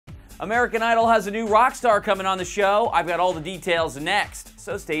American Idol has a new rock star coming on the show. I've got all the details next,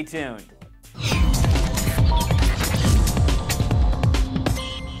 so stay tuned.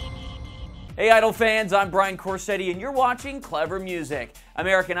 Hey Idol fans, I'm Brian Corsetti and you're watching Clevver Music.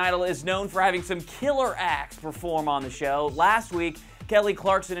 American Idol is known for having some killer acts perform on the show. Last week,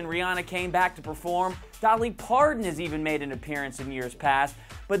 Clarkson and Rihanna came back to perform. Dolly has even made an appearance in years past.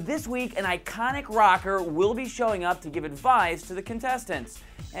 But this week, an iconic rocker will be showing up to give advice to the contestants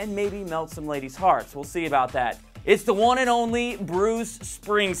and maybe melt some ladies' hearts. We'll see about that. It's the one and only Bruce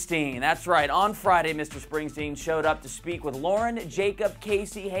Springsteen. That's right, on Friday, Mr. Springsteen showed up to speak with Lauren, Jacob,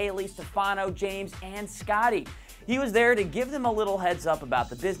 Casey, Haley, Stefano, James, and Scotty. He was there to give them a little heads up about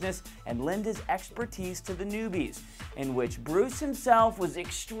the business and lend his expertise to the newbies, in which Bruce himself was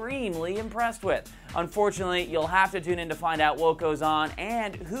extremely impressed with. Unfortunately, you'll have to tune in to find out what goes on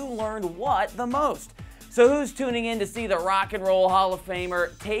and who learned what the most. So who's tuning in to see the Rock and Roll Hall of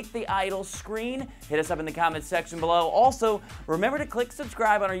Famer take the Idol screen? Hit us up in the comments section below. Also, remember to click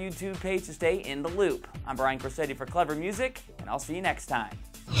subscribe on our YouTube page to stay in the loop. I'm Brian Corsetti for Clevver Music, and I'll see you next time.